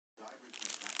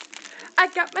I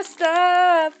got my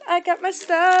stuff. I got my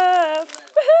stuff.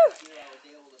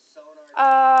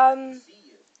 Woohoo!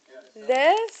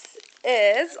 This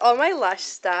is all my Lush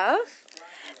stuff.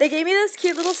 They gave me this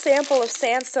cute little sample of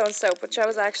sandstone soap, which I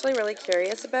was actually really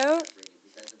curious about.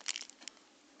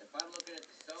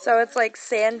 So it's like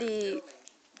sandy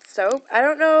soap. I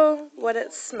don't know what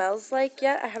it smells like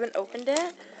yet. I haven't opened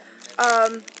it.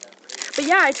 But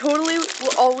yeah, I totally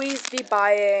will always be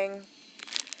buying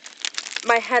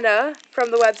my henna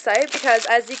from the website because,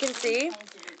 as you can see,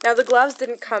 now the gloves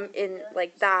didn't come in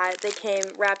like that. They came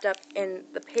wrapped up in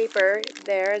the paper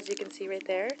there, as you can see right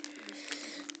there.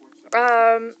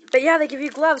 But yeah, they give you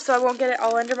gloves so I won't get it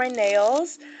all under my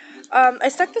nails. I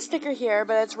stuck the sticker here,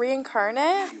 but it's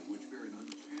Reincarnate,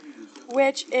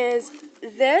 which is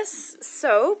this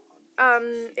soap.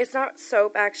 It's not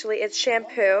soap, actually. It's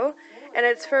shampoo, and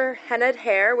it's for hennaed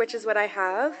hair, which is what I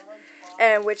have,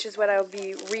 and which is what I'll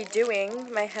be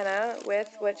redoing my henna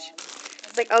with, which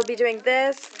is like I'll be doing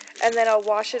this, and then I'll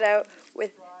wash it out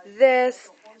with this,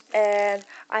 and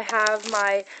I have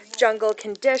my jungle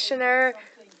conditioner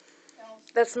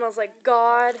that smells like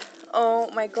God.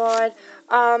 Oh my God.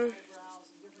 And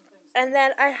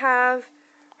then I have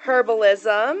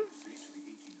Herbalism,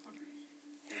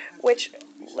 which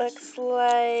looks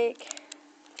like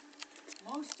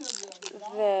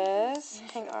this.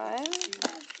 Hang on.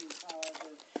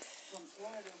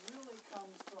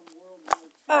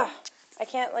 I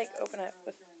can't like open it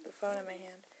with the phone in my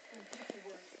hand.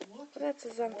 That's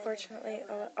unfortunately.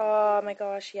 Oh my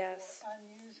gosh, yes.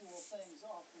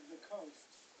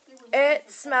 It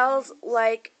smells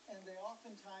like,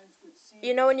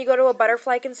 you know when you go to a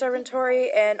butterfly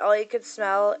conservatory and all you could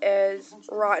smell is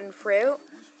rotten fruit?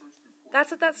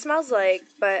 That's what that smells like,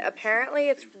 but apparently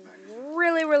it's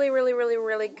really, really, really, really,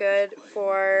 really good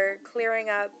for clearing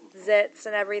up zits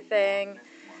and everything,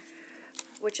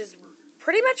 which is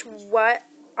pretty much what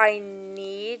I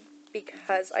need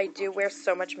because I do wear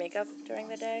so much makeup during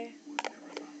the day.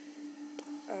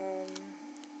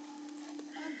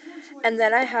 And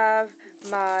then I have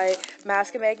my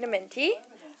Mask of Magnamenti,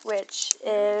 which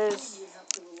is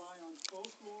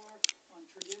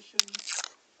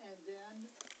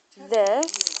this.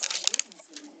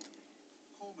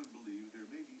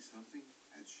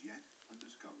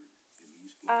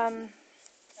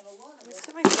 Let's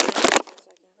get my phone for a second.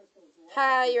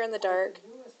 Hi, you're in the dark.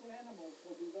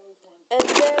 And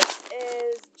this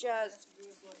is just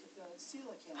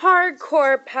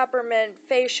hardcore peppermint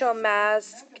facial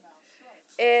mask.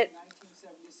 It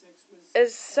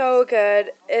is so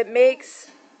good. It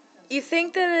makes, you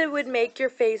think that it would make your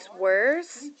face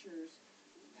worse.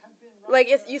 Like,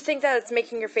 if you think that it's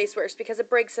making your face worse because it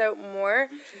breaks out more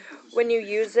when you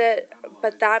use it,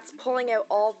 but that's pulling out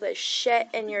all the shit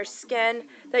in your skin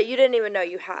that you didn't even know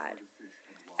you had.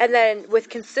 And then with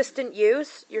consistent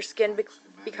use, your skin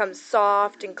becomes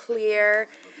soft and clear,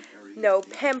 no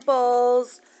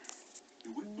pimples.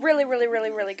 Really, really,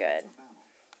 really, really good.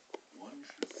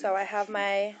 So I have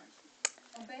my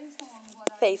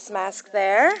face mask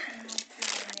there.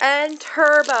 And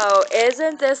Turbo,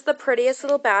 isn't this the prettiest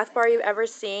little bath bar you've ever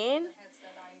seen?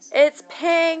 It's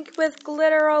pink with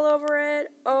glitter all over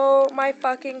it. Oh my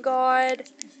fucking God.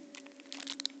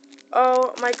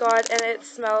 Oh my God, and it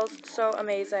smells so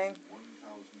amazing.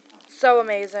 So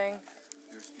amazing.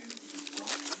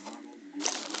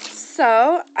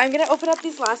 So, I'm going to open up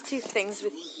these last two things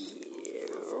with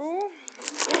you.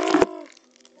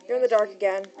 You're in the dark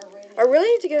again. I really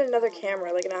need to get another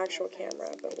camera, like an actual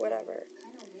camera, but whatever.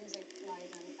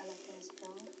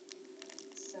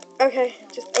 Okay,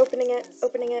 just opening it,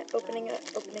 opening it, opening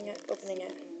it, opening it, opening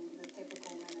it.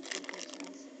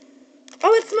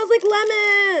 Oh, it smells like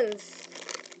lemons!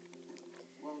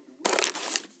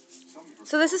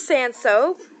 So this is sand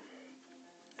soap.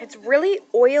 It's really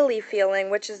oily feeling,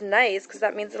 which is nice, because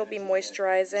that means it'll be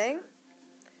moisturizing.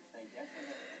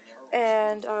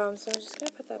 And, so I'm just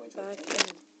going to put that back in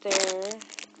there.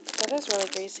 That is really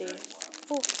greasy.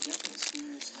 Ooh.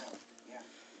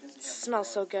 It smells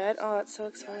so good. Oh, it's so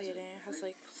exfoliating. It has,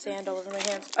 like, sand all over my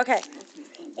hands. Okay.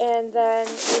 And then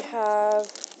we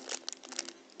have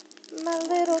my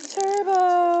little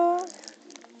Turbo.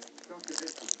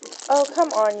 Oh, come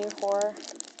on, you whore.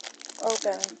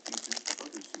 Open.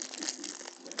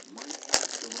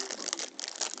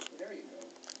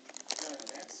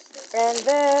 And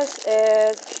this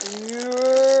is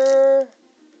pure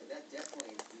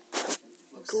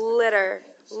glitter.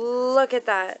 Look at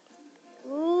that.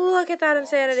 Look at that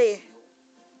insanity.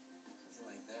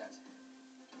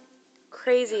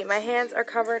 Crazy. My hands are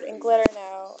covered in glitter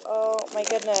now. Oh my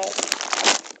goodness.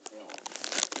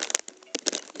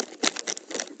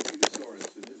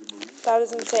 That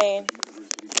is insane.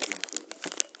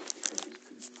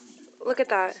 Look at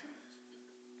that.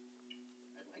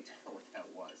 I'd like to know what that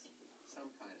was.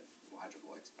 Some kind of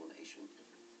logical explanation.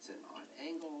 It's an odd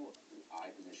angle, eye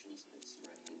positions, it's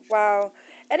strange. Wow.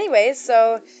 Anyways,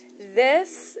 so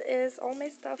this is all my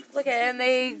stuff. Look at it, and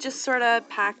they just sort of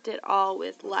packed it all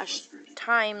with Lush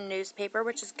Time newspaper,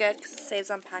 which is good because it saves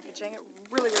on packaging. It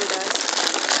really, really does.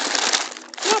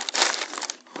 Yep.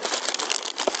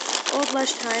 Old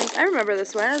Lush Times. I remember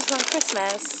this one. It was on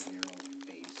Christmas.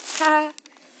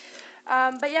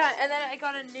 But yeah, and then I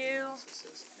got a new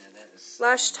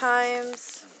Lush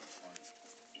Times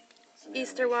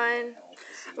Easter one.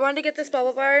 I wanted to get this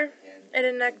bubble bar. I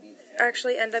didn't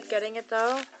actually end up getting it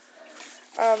though.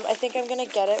 I think I'm gonna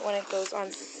get it when it goes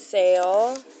on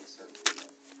sale.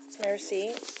 It's my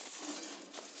receipt.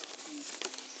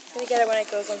 I'm gonna get it when it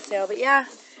goes on sale. But yeah,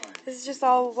 this is just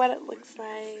all what it looks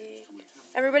like.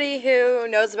 Everybody who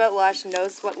knows about Lush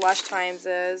knows what Lush Times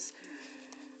is,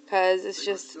 because it's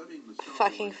just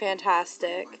fucking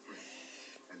fantastic.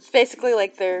 It's basically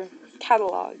like their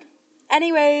catalog.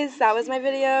 Anyways, that was my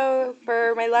video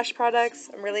for my Lush products.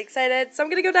 I'm really excited. So I'm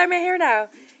going to go dye my hair now.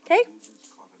 Okay?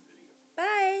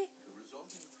 Bye.